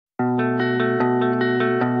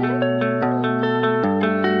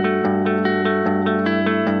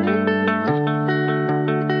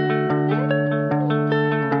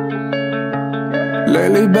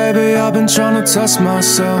Lately, baby, I've been trying to test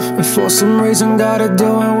myself, and for some reason gotta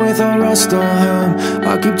do it with a rest of him.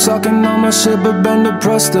 I keep talking all my shit but been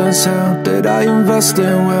depressed as hell. Did I invest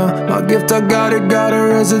in well? My gift, I got it,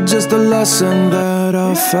 or is it just a lesson that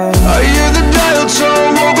I felt? I hear the dial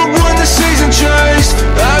tone, woke up when the season changed.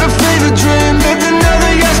 Had a fever dream, lived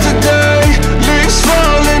another yesterday. Leaves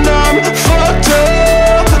falling, I'm fucked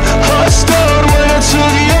up. Heart stalled when I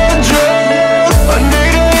took your drug. I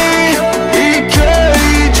need a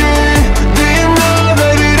EKG. Do you know,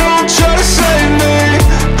 baby, don't try to save me.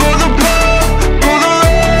 Pull the plug, pull the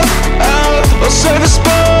rug out. I'll save a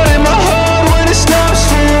spot in my heart when it stops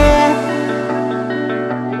for you.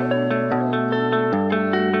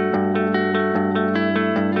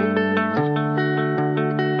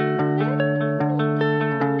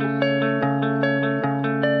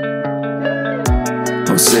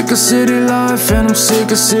 I'm sick of city life and I'm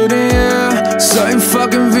sick of city, yeah. Same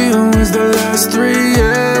fucking view as the last 3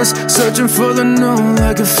 years. Searching for the new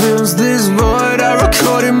like it fills this void. I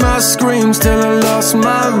recorded my screams till I lost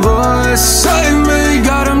my voice. Save me,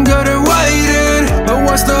 God, I'm good at waiting. But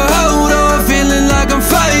what's the hold on? Feeling like I'm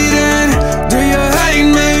fighting. Do you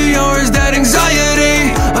hate me or is that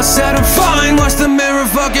anxiety? I said I'm fine, watch the mirror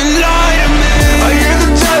fucking lie to me. I hear the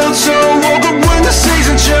dial tone, woke up when the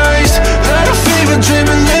season changed. Had a fever dream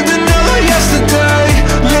and lived another yesterday.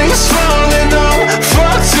 Leaves falling, I'm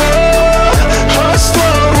fucked up. Heart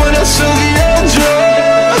stalled when I took your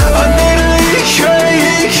drug. I need an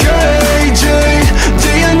EKG. Do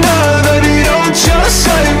you know, baby, don't just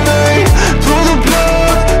save me. Pull the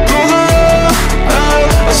plug, pull the rug out.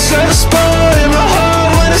 I set a spot in my heart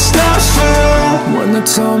when it stops for you. When the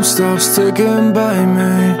time stops ticking by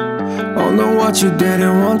me, I'll know what you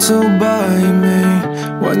didn't want to buy me.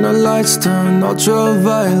 When the lights turn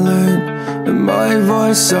ultraviolet and my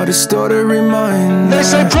voice all distorted reminder. They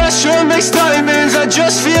say pressure makes diamonds, I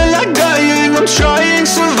just feel like dying. I'm trying,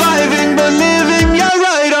 surviving, but living, yeah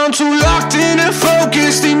right. I'm too locked in and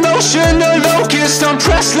focused, emotional locust. I'm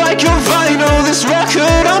pressed like your vinyl, this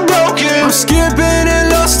record I'm broken. I'm skipping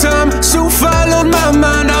and lost time, so followed my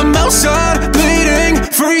mind. I'm outside, bleeding,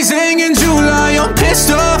 freezing in July. I'm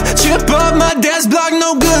pissed off, chip up my desk block,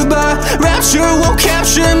 no goodbye. Rapture won't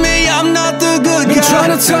capture me, I'm not the good guy. Been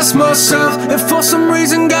trying to test myself, and for some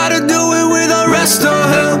reason gotta do it with a rest of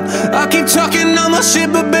hell. I keep talking all my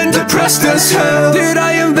shit but been depressed as hell. Did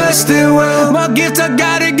I invest it well? My gift, I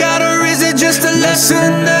got it, or is it just a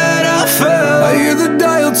lesson that I felt? I hear the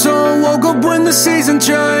dial tone, woke up when the season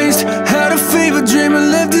changed. Had a fever dream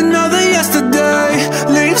and lived another yesterday.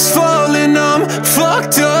 Leaves falling, I'm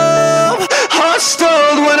fucked up. Heart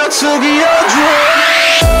stalled when I took your drug.